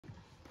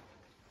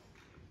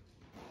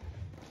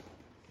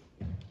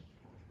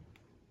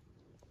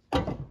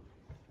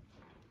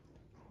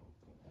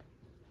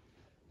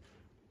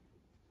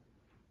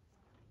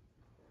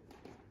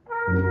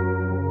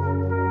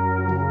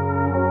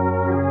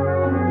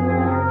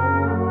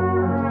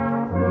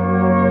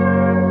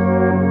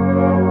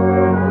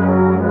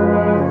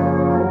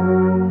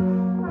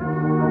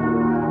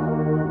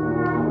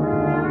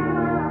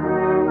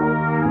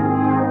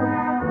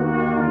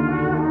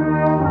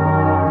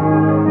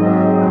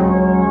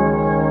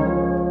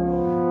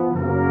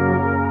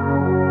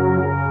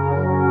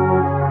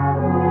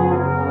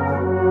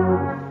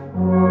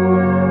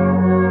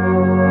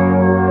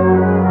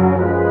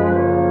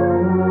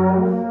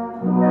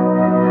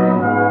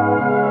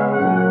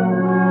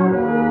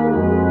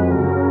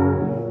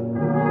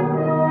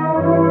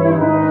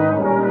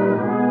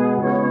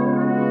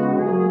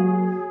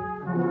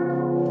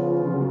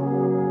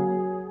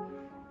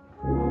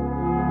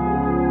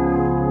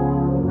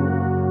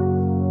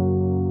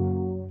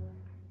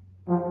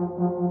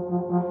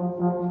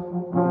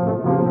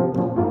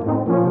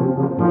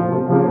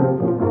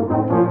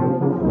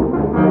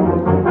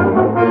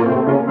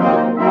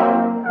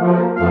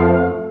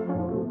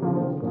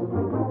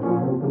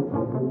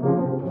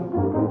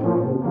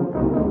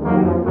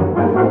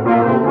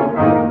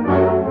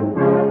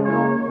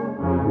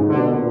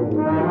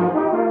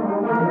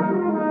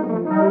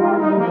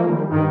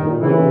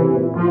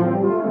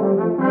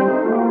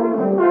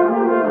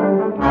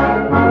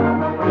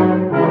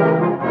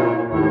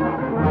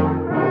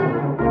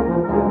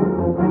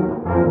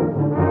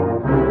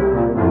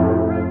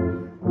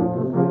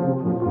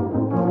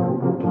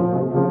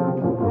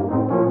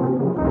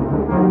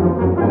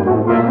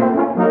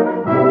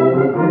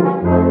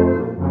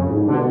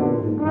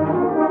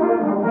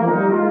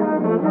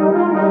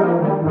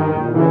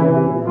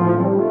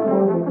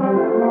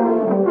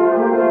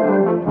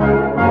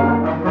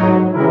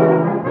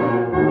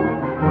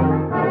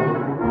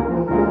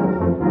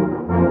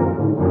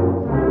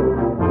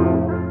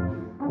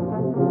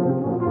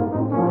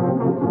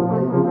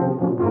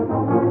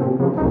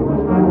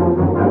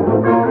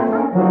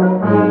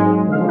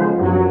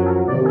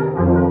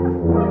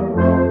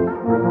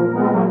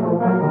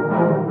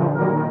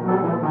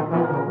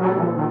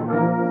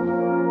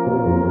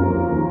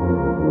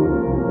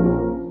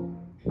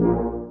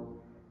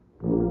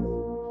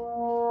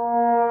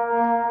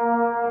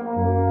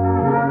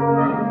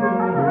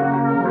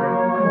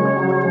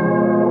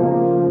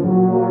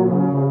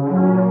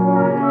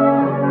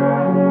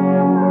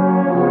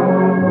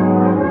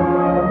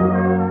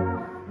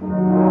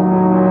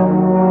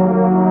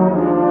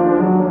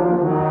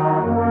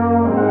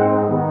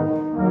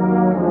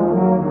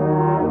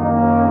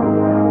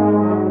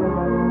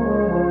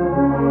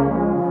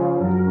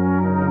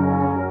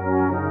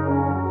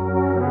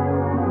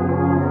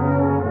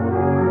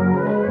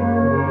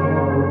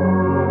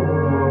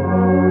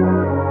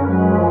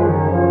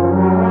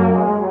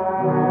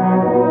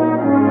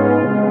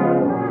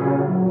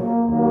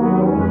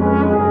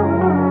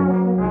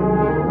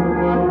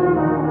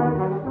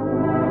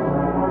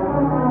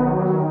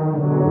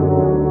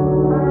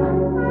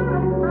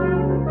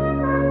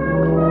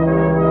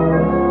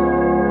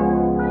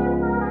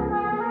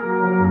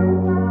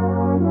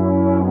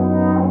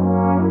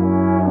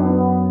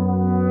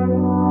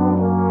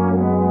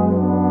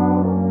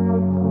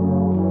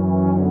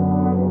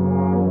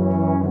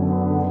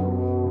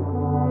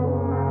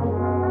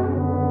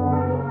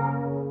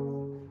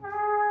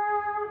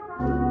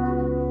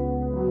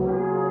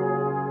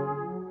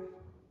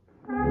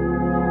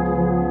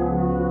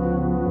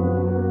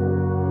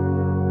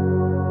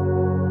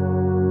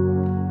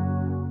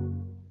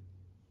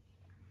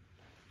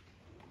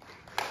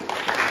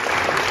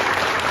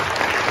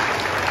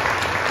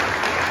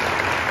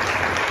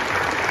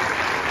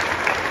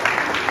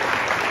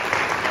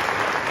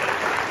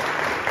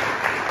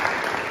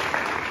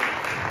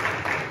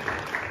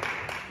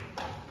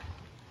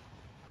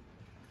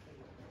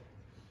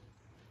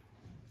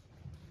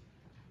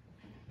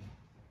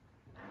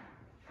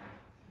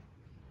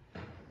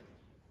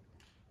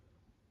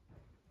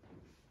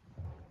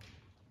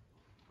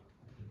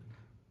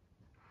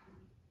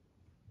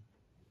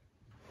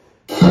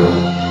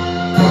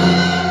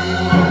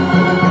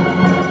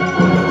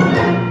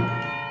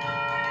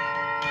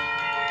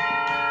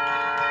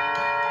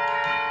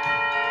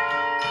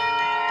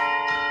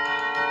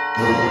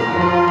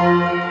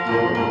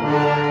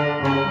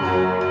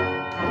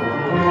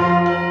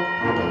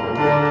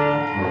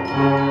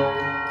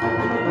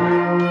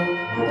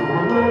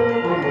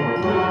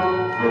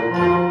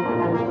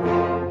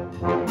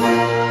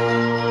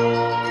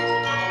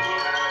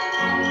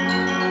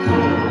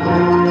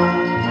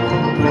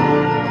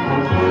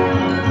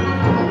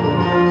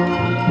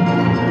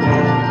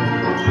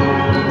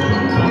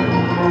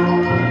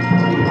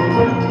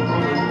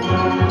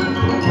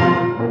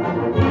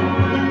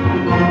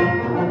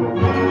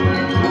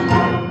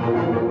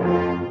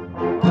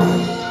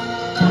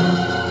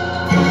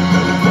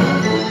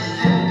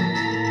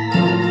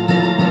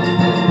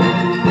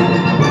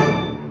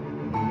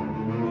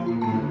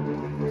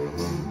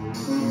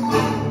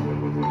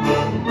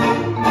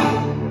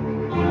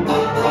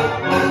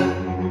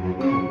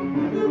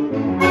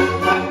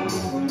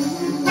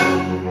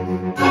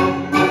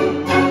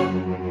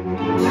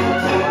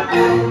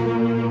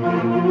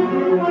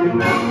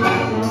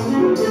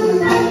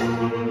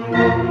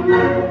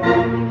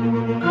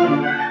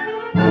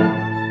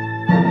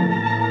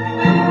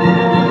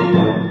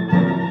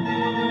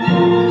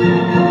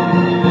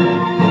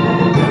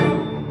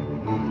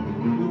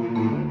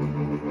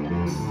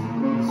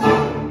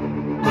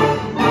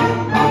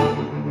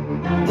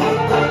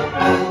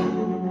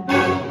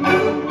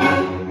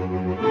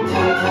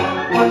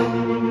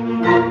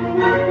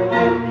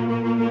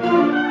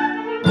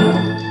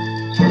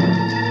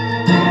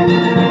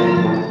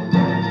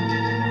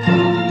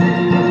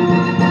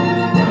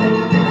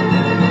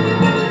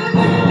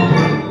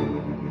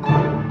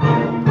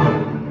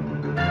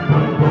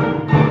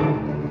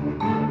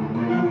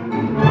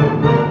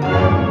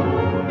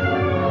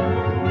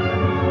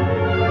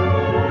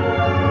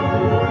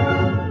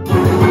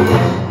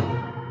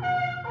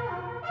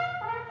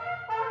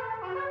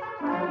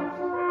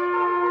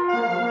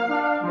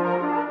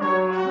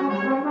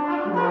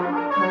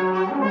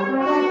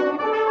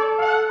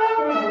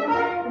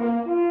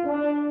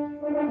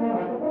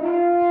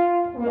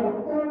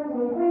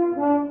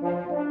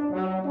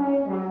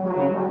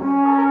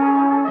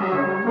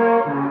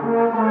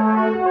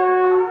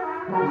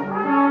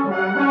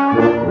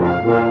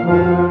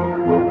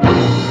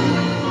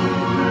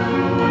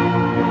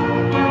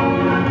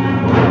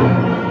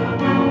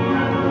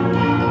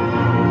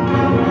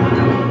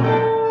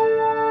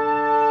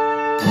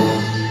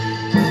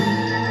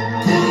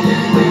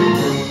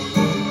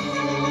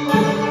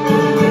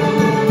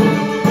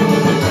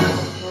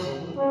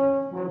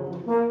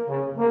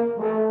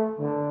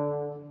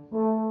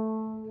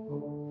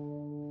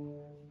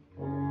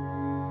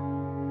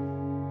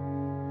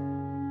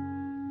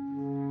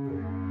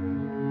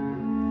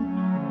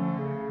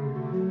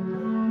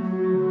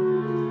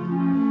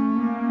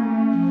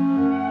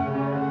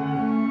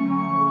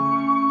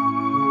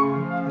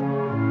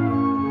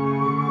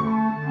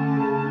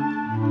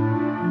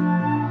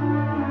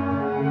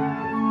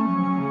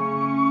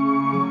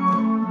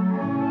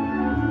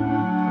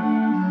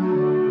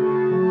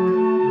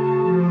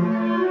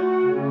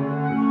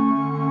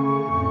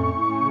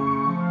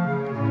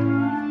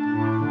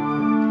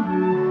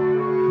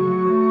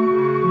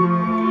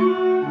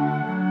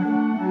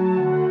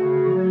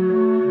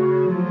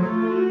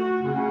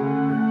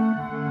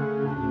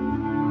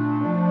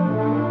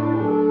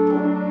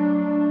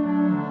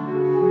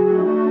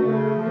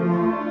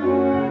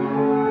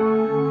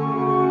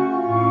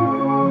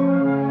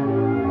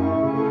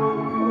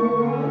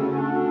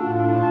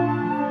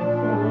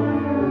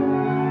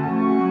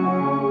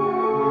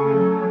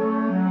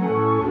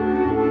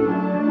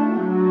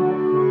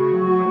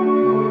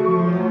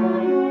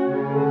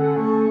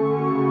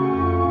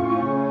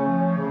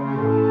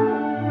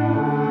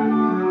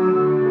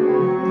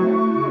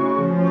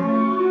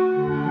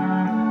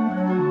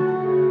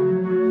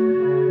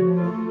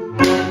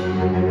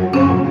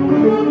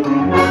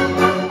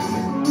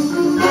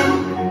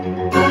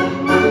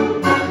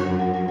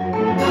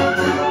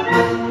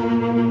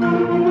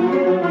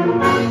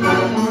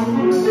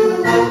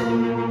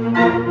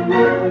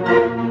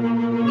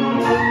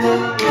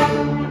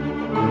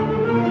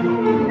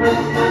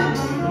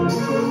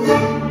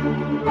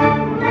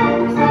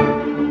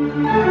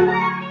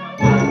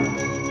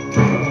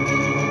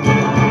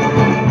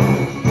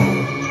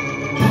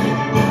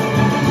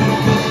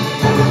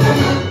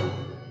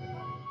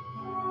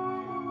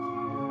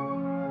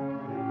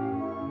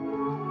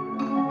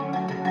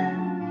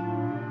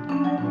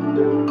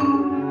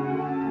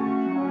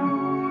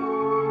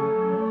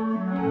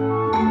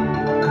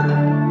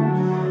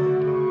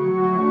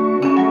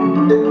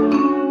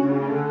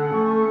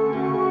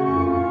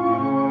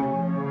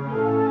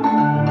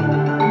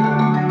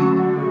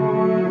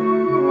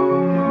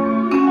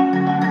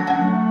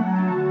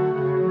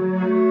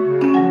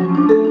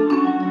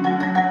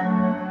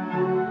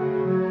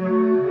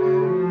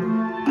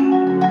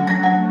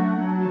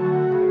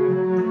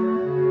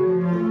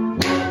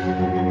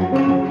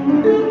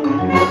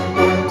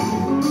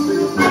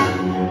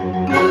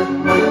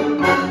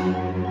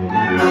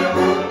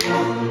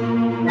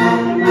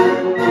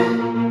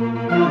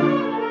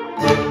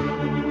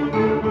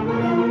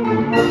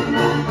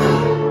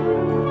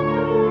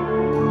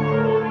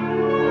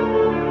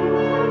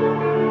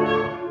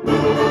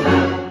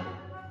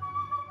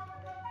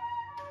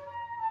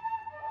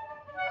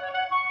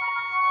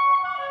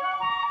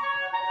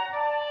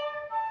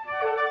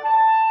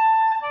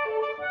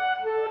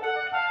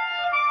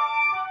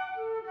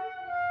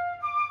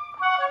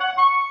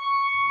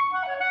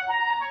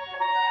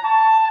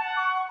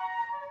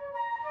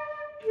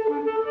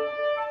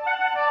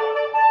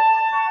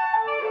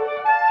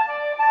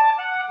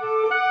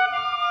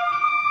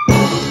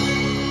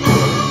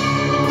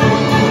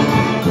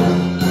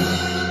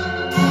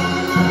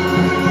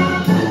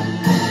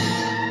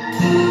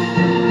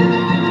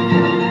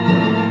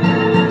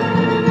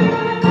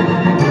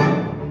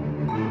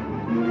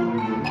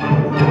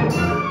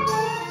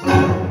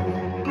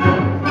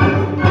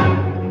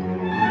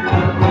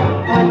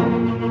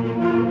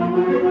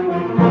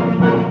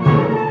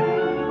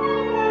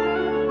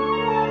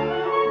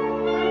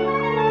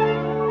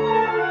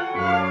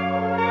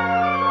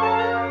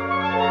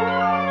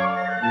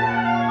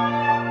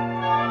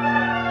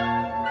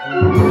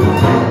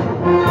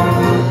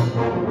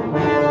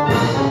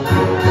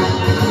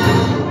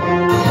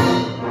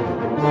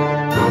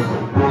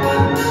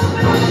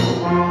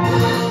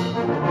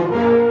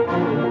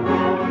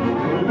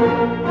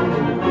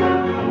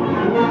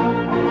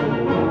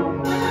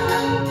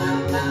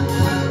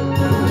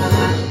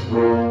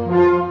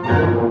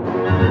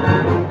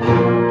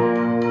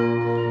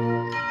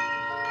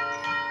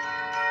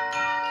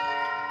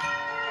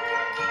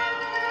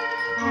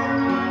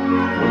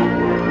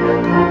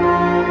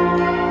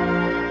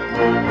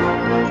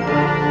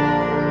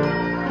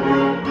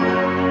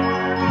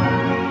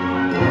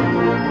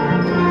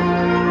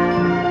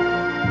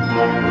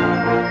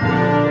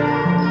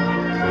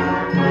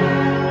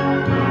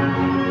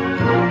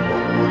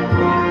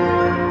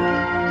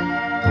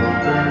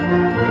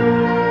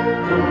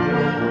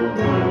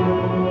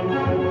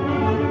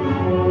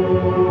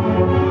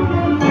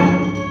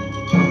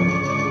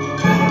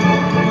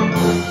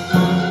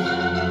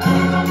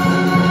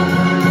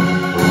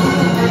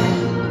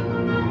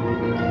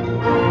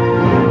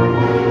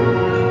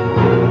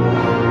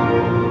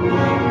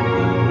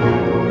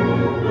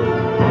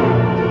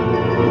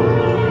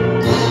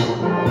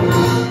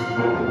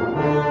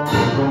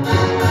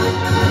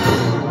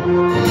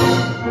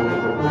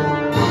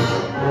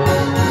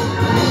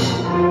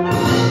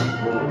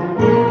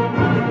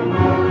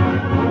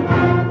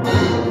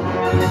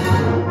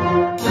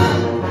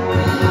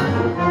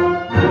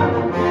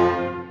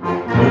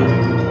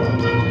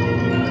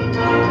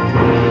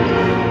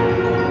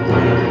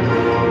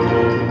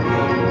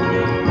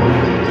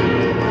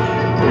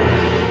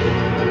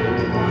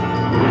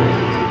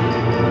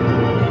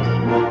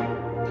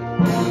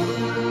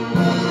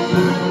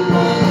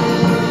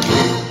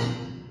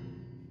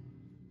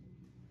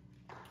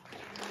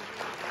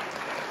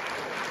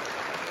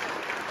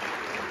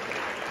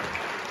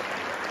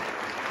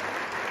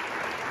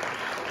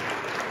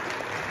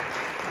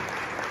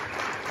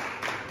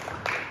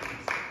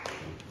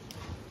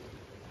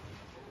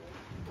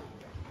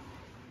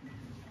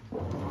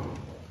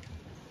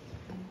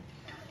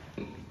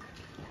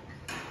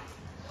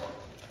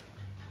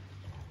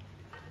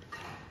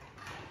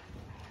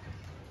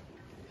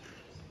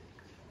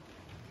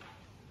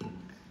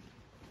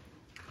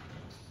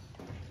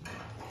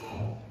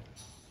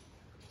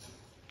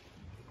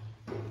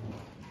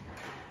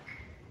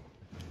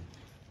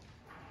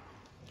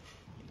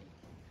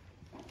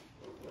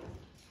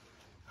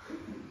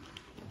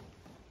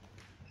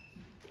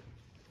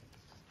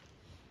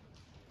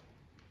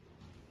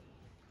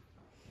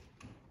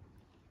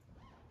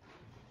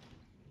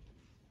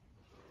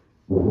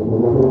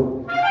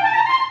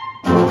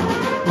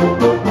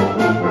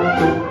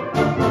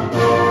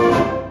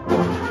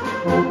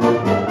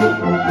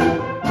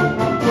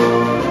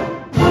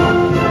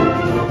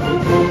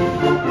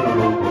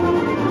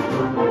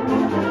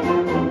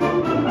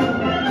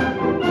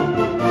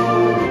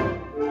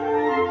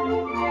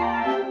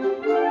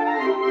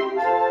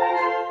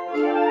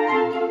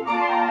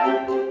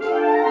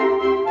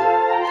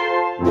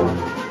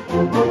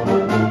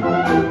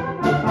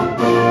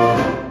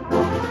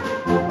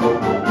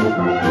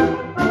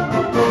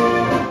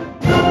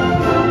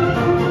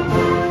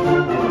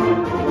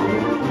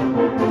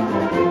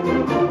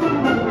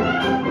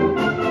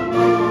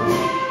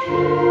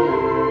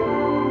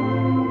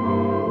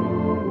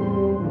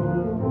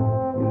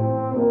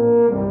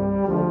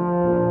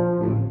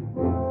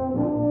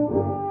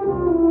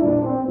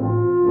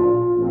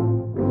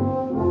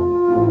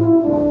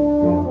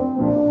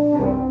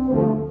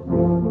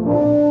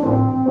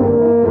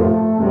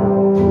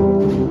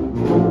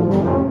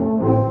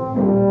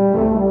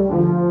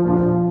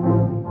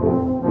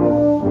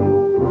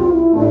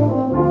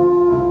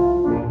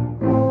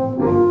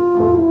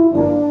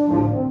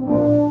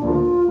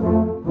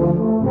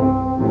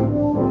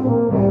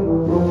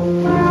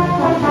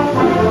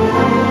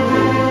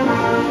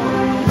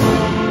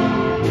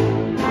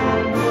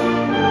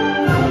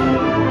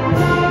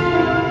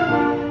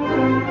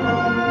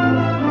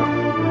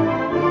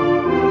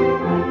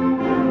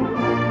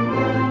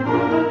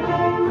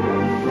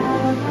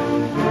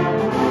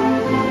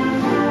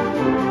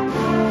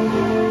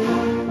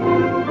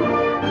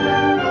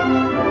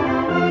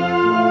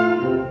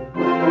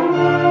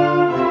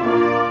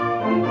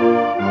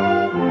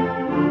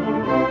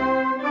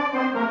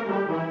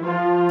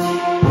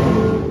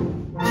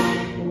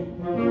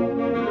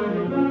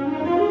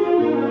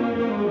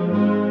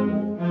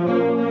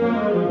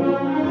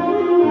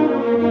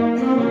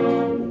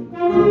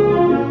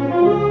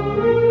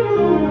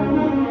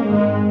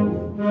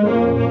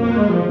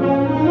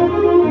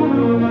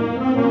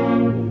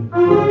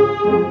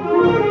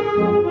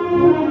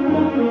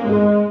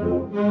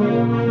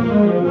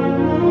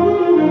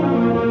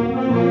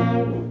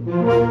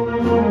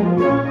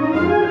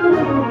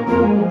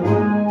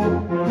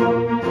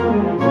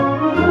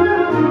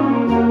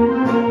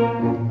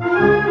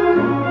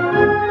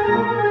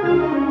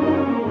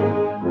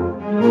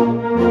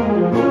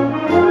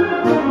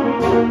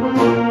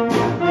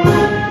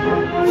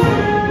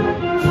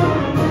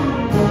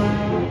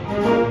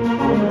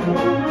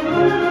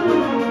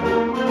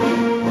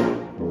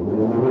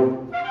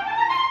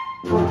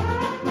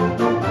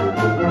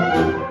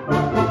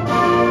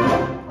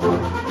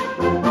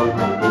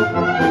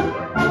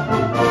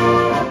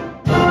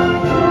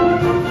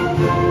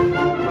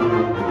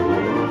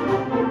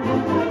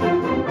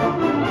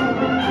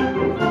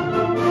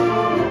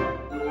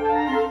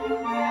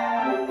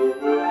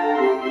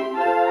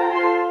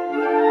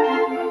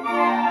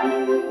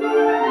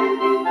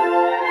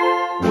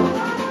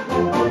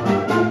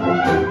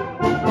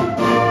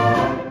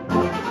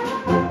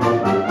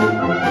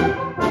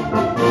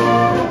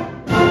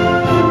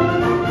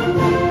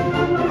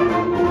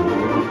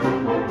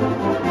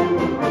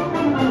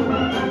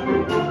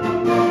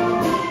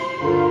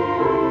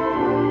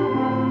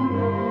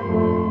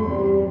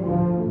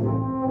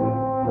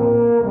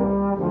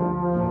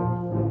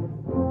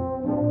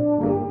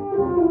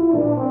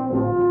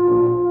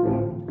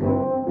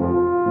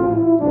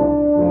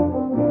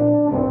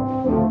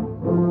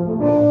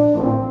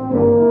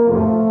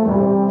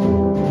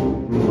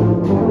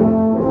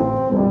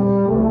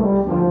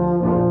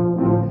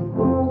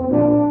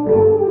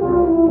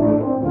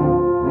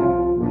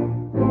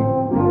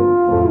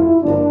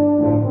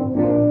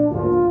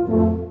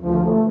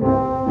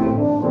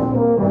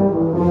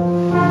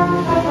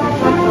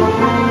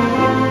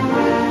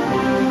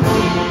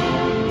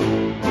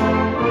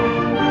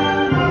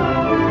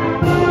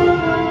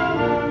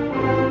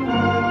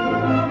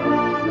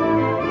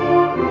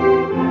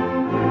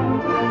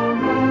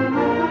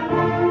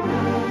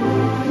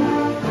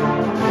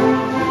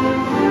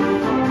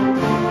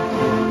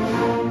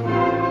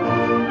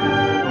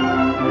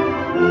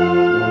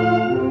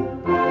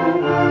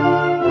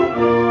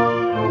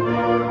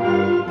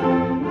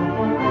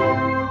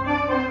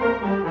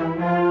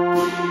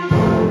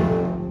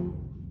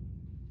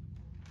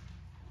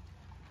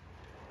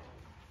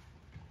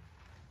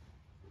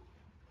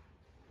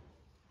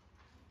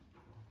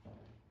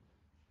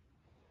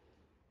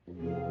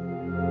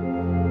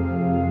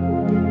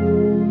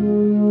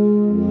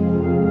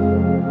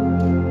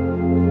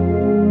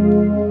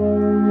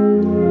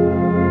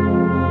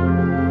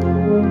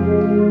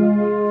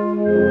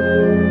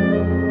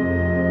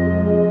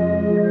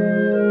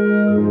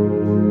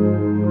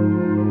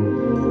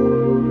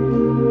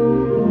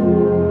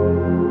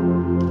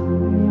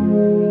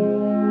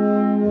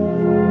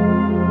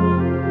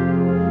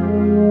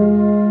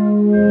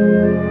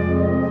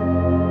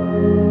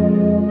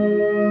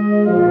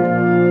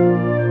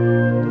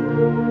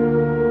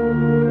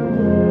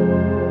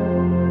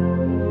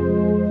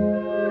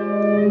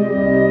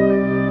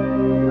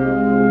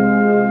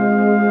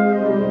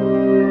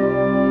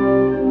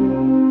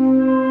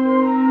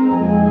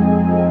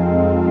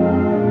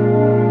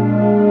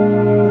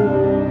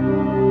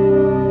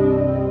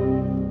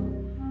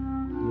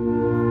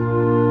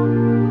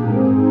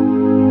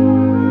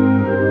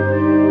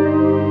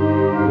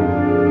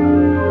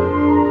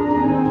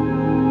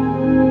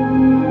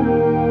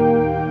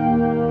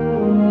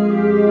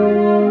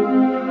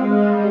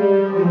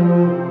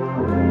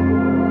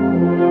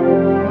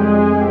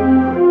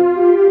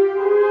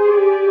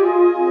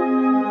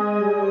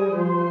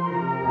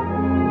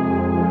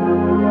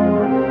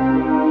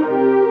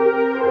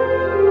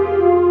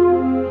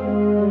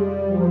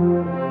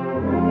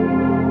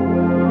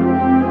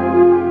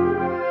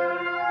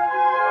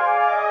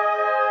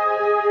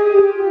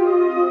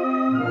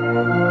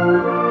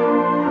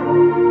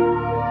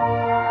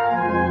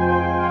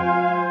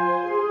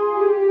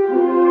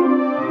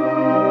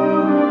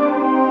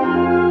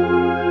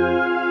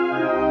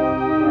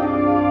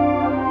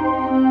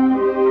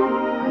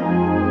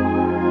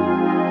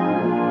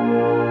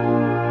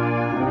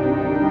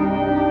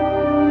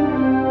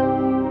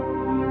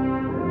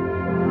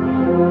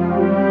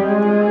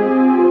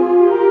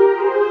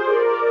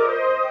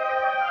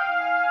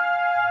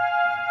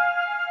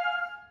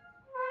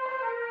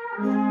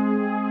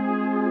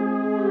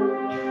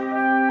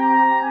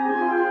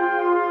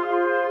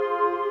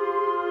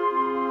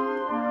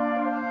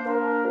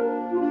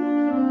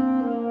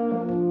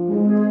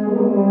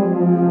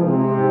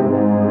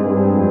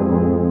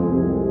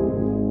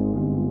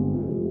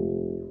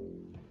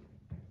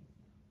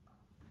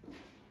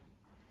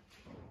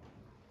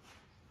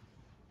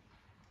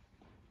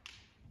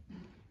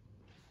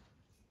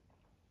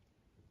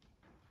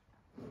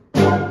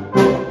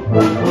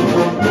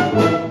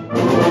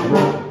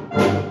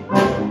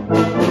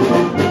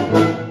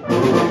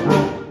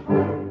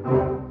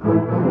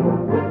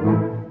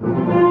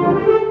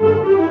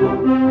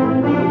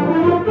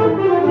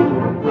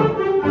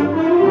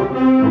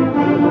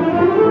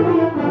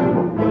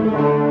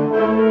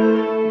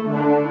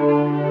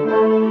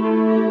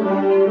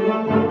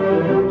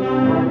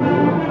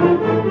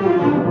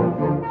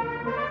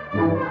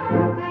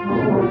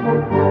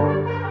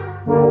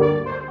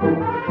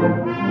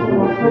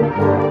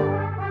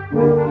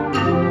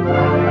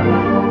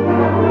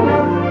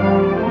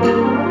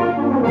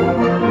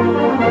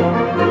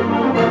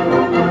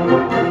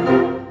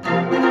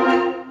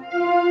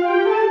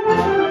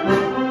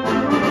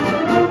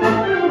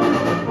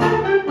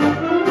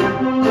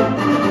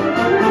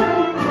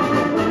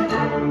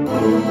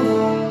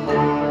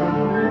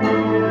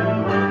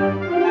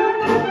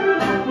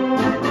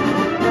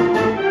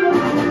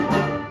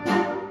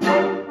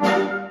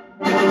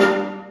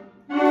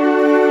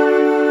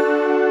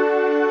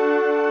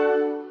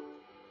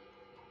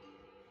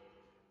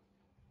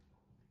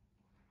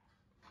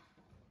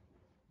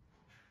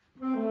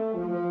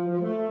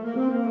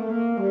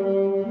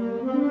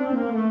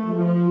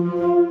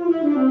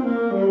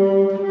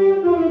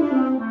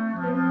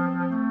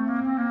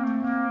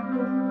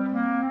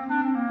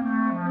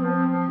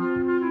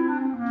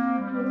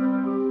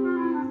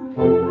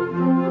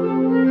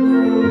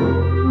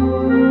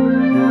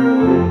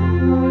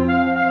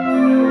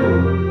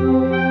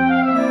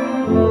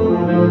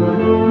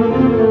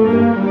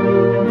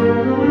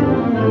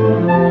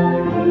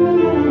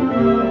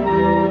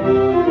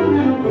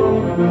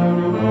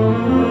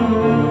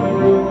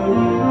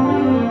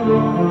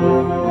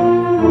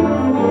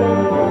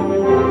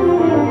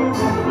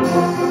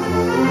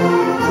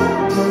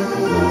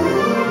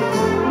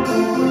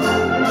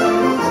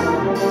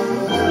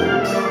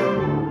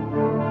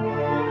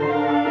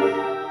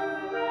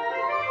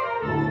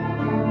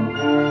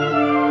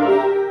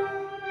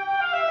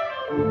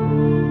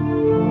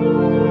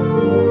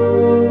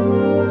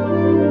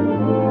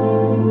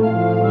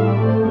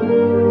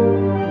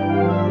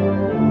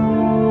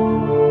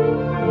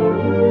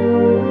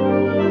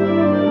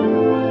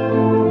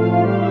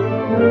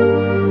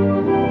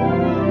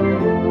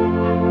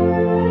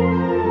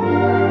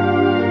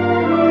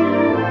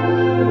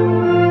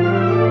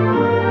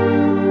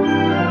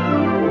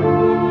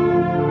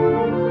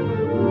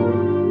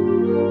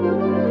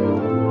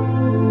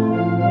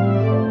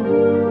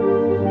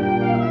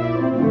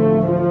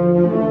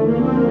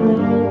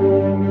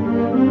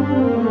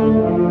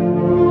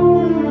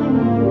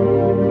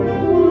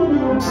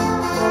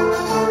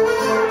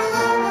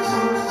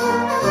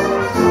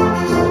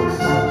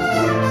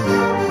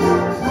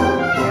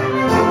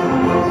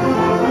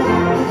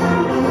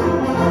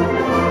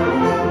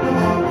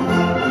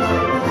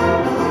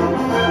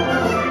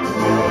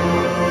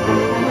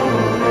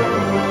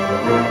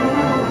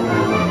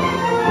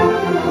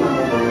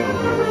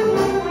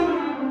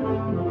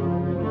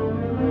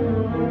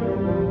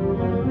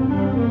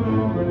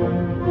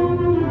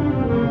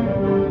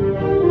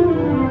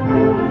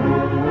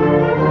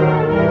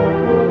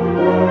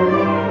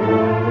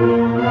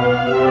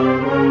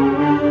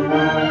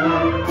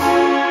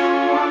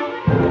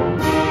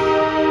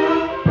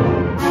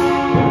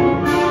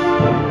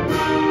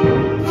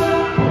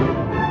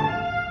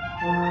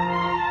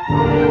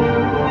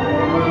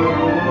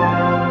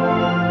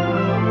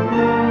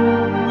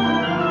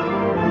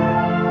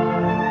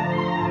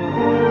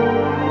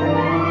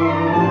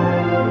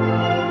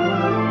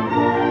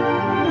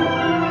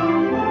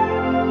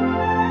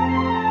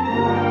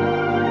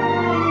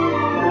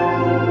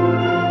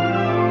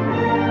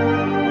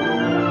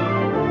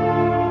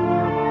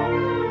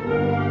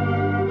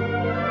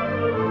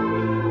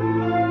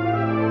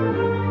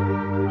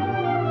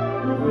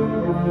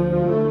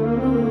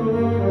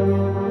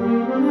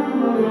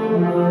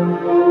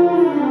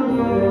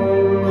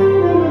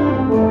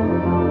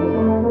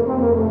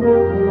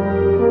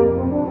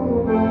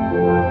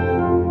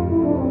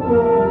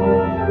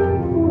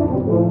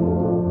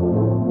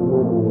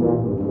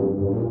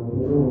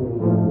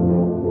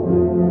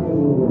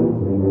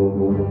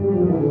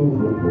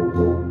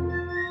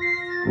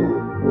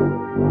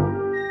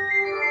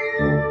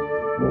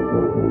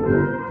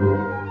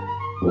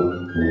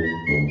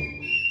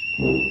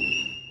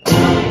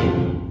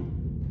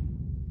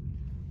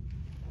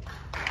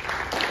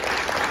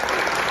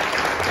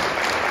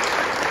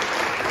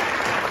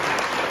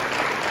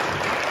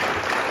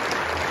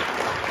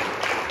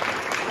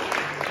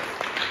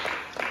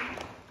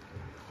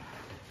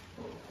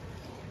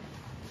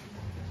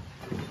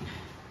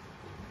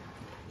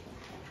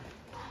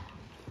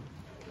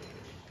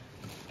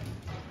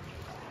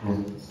everybody.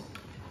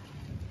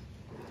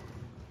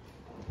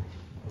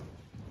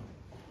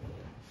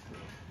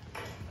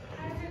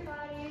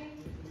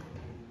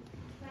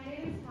 My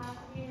name is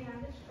Kathy, and I'm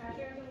the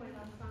graduate of the Wind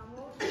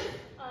Ensemble.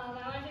 I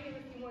wanted to give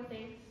a few more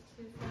thanks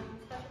to some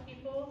special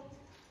people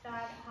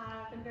that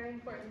have been very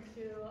important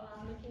to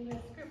making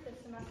this group this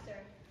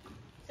semester.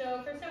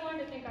 So first I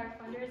wanted to thank our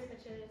funders,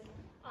 which is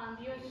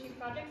the USG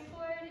Projects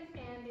Board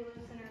and the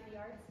Lewis Center of the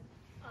Arts.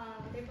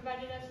 They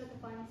provided us with the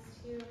funds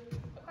to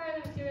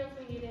acquire the materials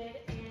we needed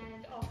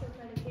and also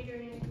for the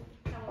catering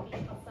that will be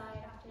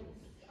outside after this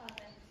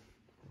event.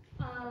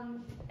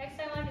 Next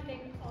I wanted to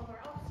thank all of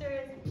our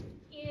officers,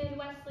 Ian,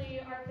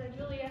 Wesley, Arthur,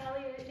 Julia,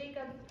 Elliot,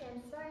 Jacob,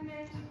 and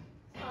Simon.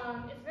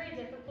 It's very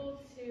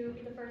difficult to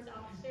be the first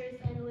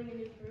officers handling a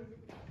new group,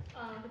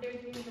 but they're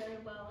doing very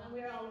well, and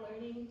we are all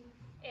learning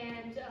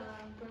and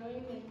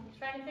growing and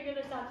trying to figure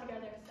this out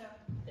together, so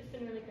it's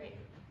been really great.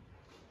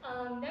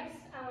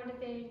 Next, I want to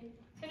thank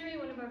Henry,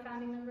 one of our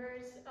founding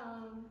members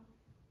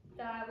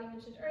that we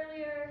mentioned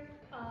earlier,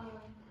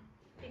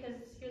 because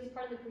he was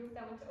part of the group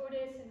that went to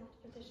Otis and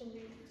petitioned to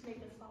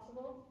make this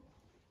possible.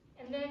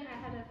 And then I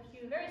had a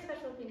few very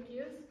special thank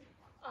yous.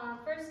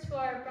 First to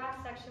our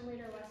brass section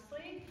leader,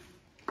 Wesley.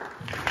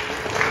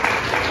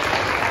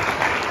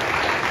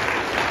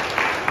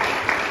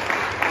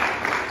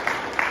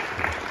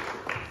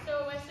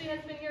 So Wesley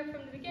has been here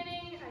from the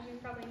beginning, as you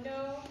probably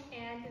know,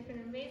 and has been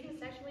an amazing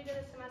section leader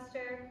this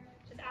semester,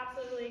 just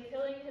absolutely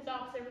killing his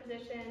officer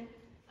position,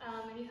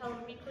 and he held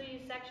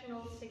weekly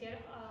sectionals to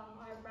get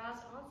our brass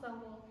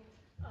ensemble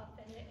up,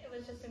 and it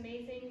was just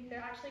amazing.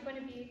 They're actually going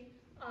to be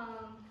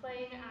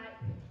playing at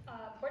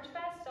Porch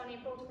Fest on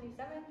April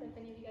 27th, if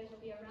any of you guys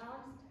will be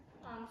around,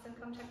 so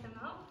come check them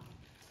out.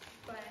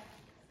 But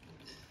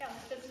yeah,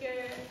 let's just hear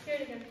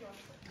it again for us.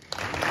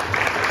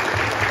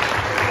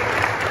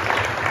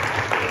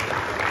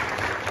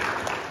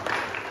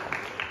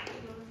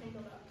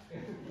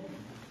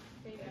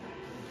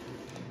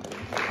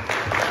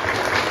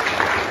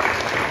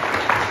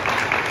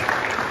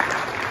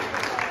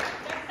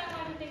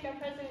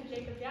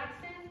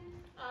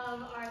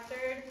 Our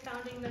third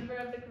founding member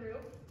of the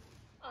group.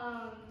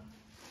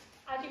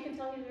 As you can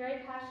tell, he's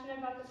very passionate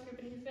about this group,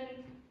 and he's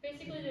been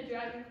basically the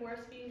driving force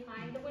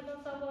behind the wind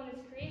ensemble and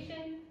its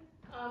creation.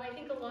 I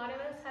think a lot of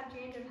us have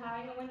dreamed of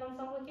having a wind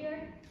ensemble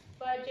here,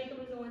 but Jacob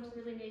was the one to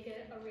really make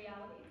it a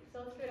reality. So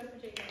let's give it up for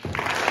Jacob.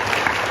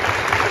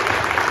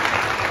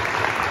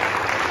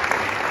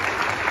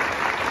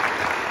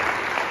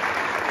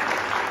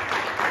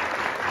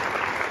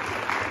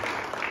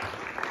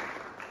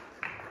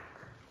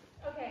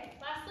 Okay,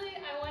 lastly,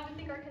 I wanted to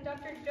thank our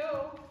conductor,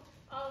 Joe.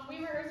 We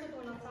rehearsed with the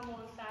wind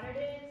ensemble on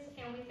Saturdays,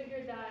 and we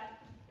figured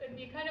that it would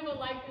be kind of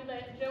unlikely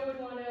that Joe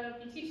would want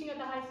to be teaching at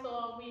the high school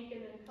all week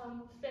and then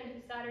come spend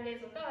his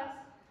Saturdays with us.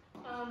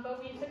 But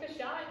we took a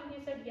shot, and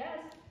he said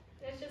yes.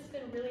 And it's just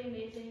been really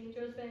amazing.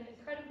 Joe's been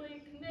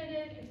incredibly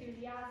committed,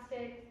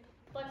 enthusiastic,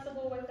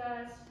 flexible with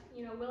us,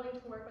 willing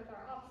to work with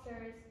our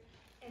officers,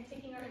 and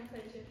taking our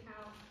input into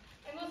account.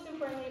 And most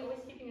importantly,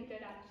 always keeping a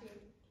good attitude.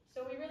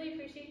 So we really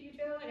appreciate you,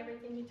 Joe, and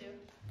everything you do.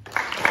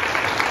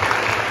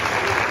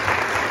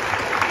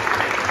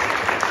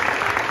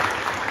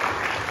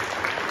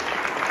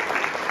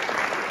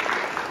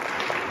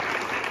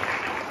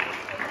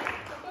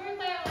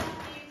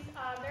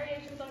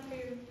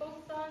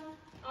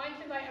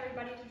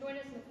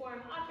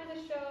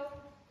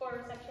 For a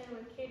reception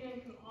with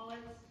catering from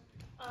Olives.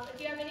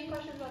 If you have any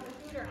questions about the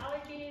food or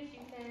allergies, you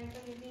can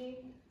come to me.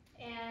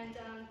 And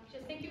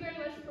just thank you very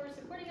much for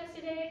supporting us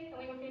today, and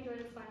we hope you enjoy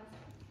this final session.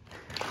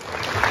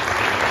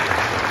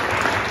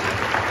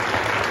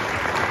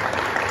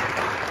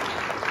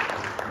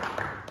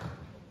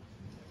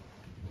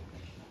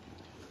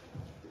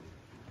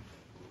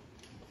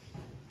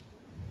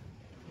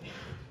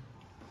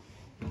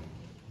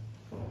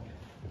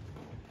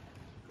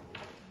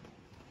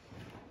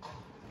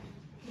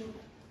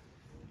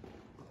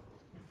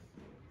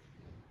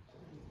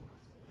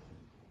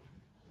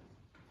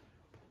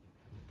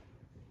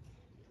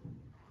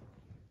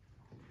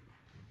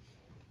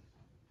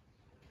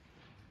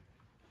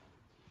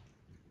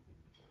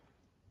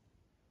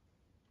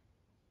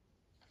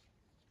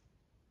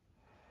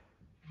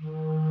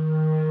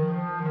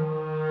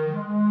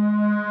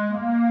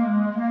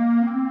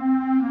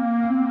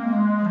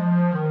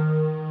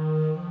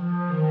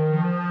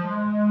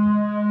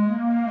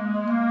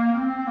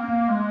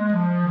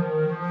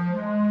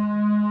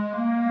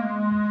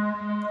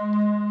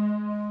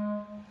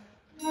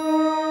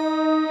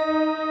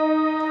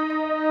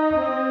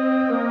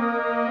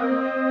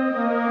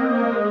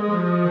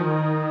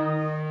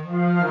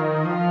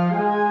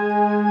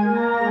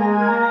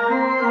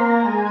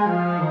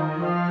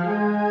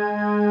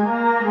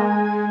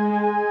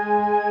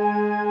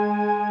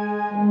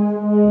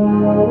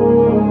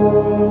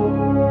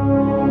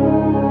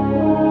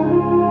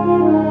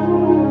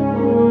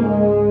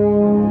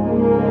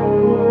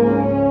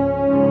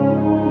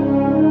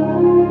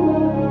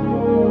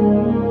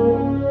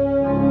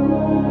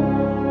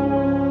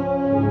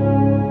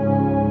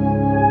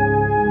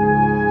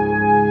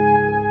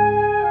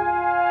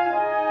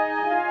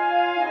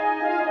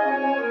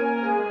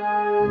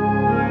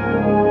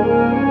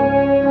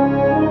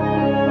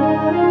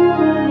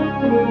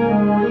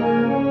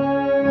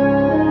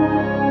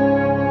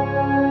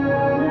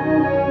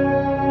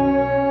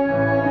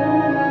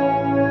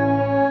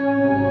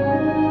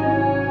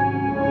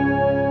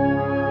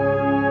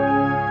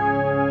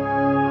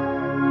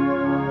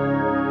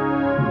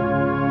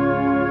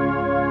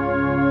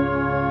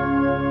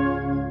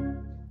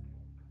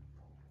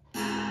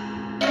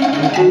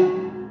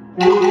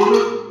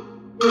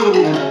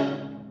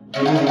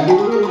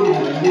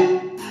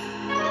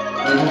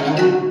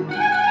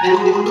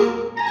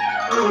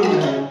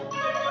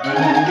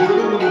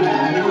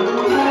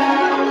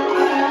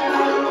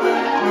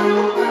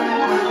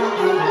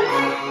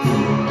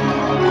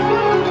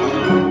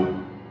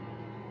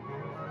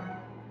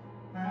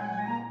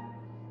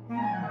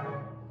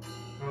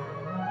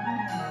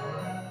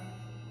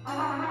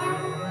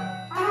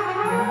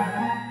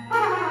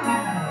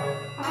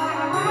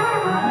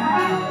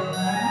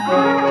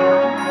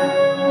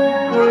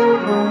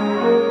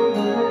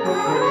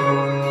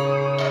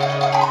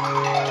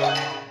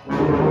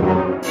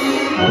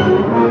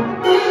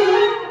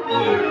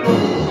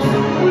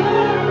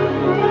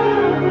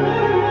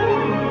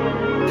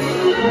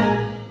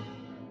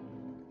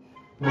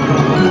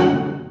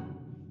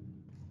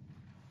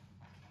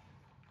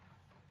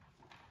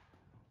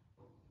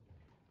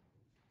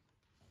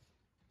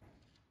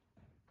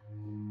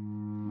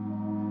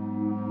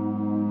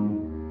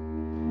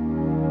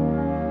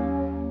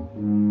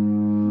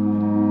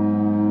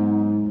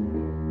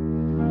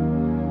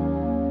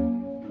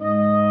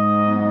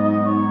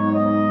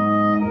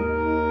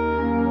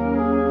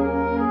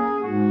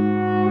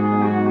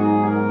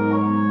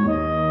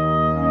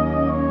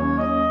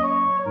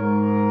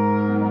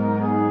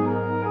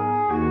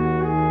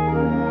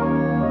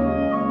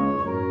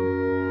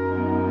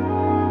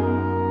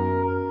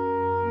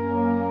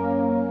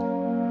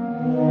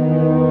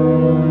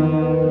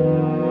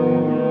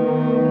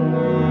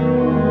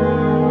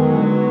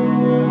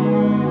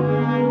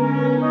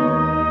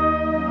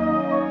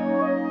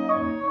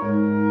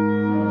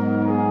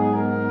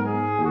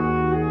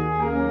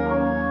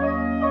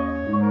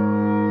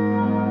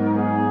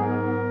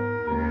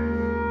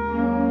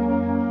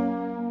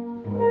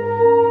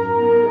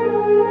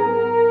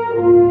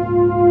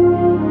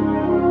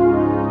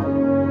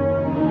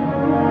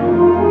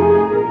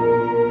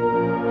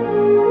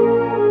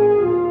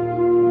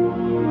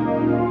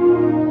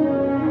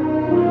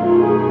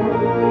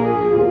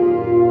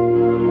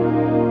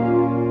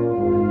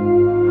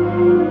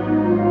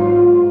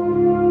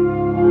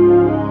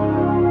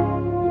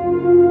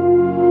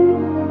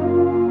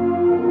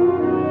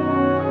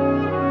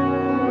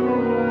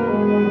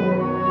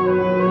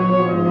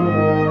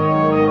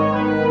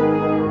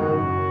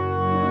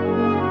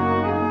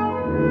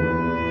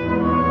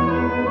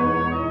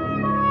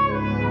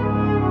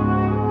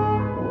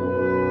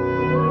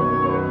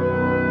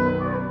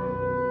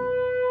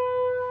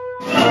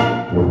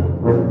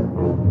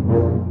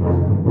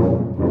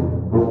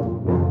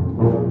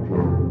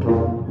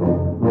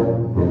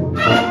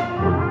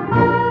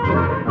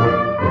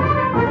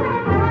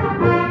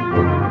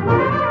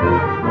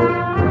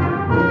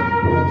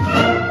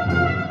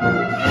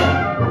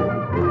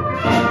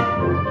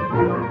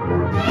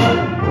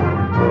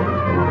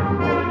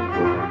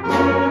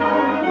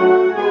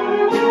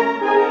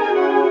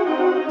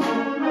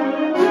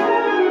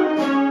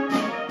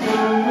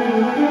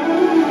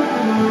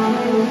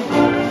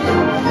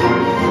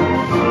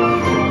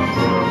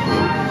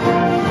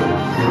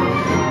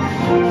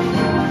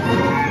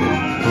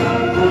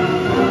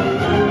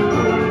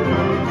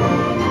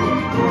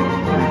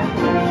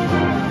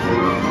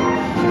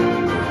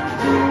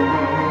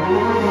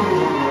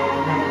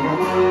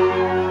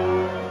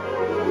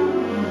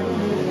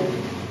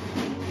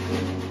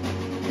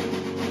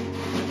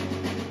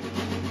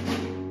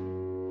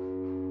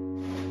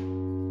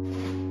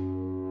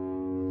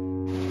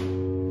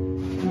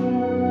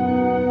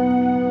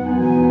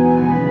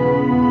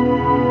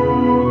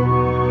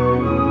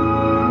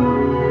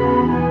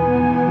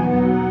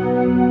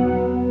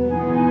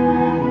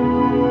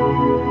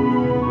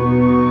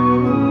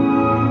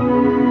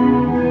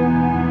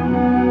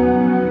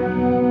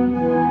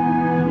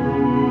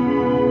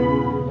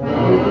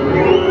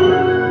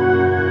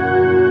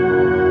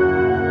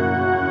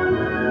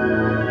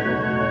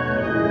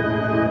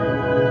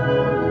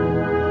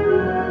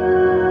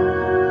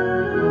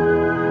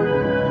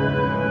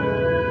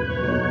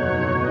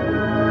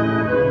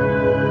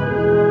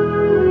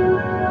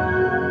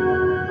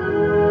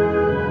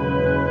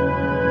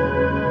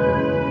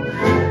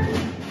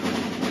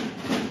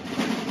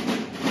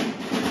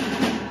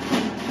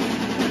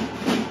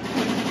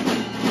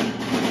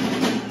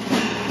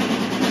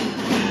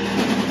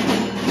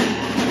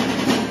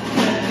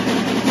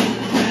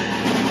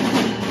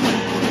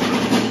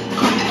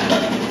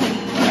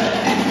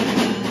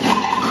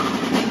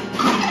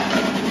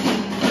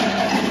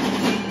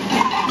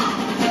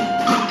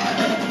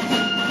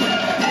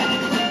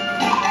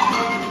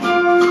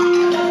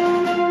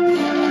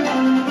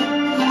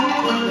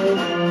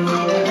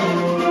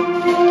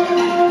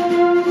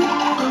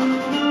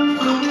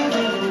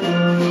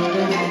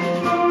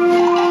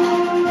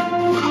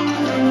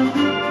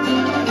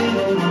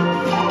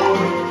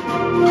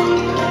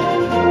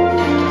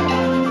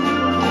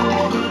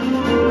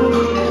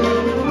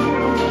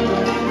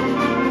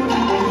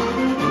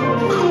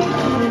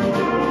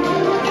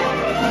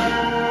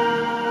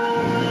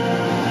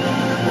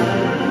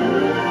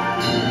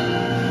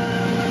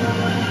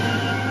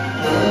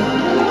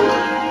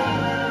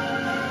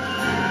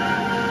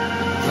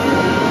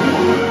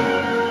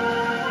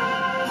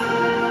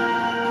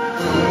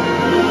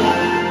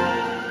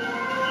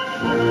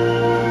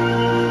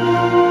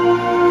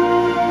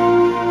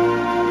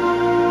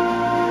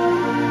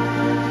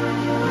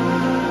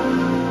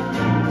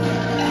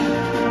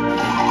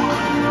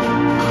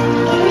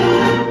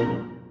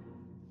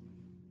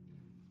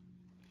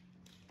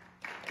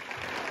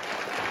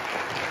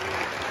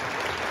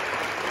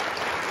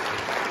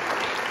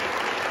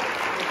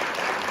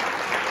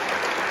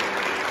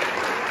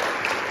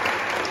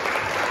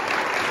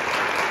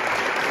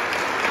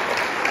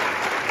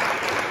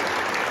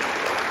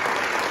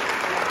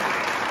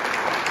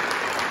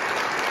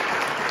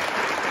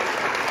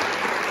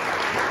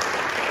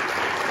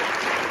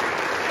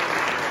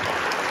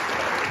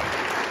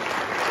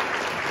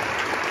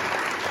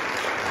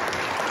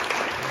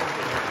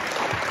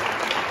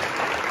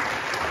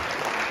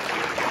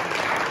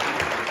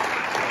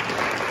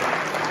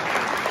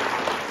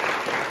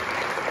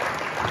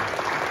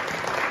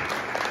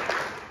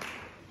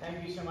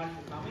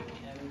 much for coming,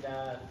 and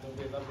it'll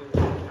be a lovely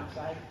reception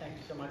outside. Thank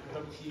you so much. We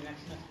hope to see you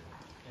next semester.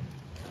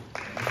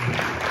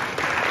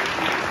 Yeah.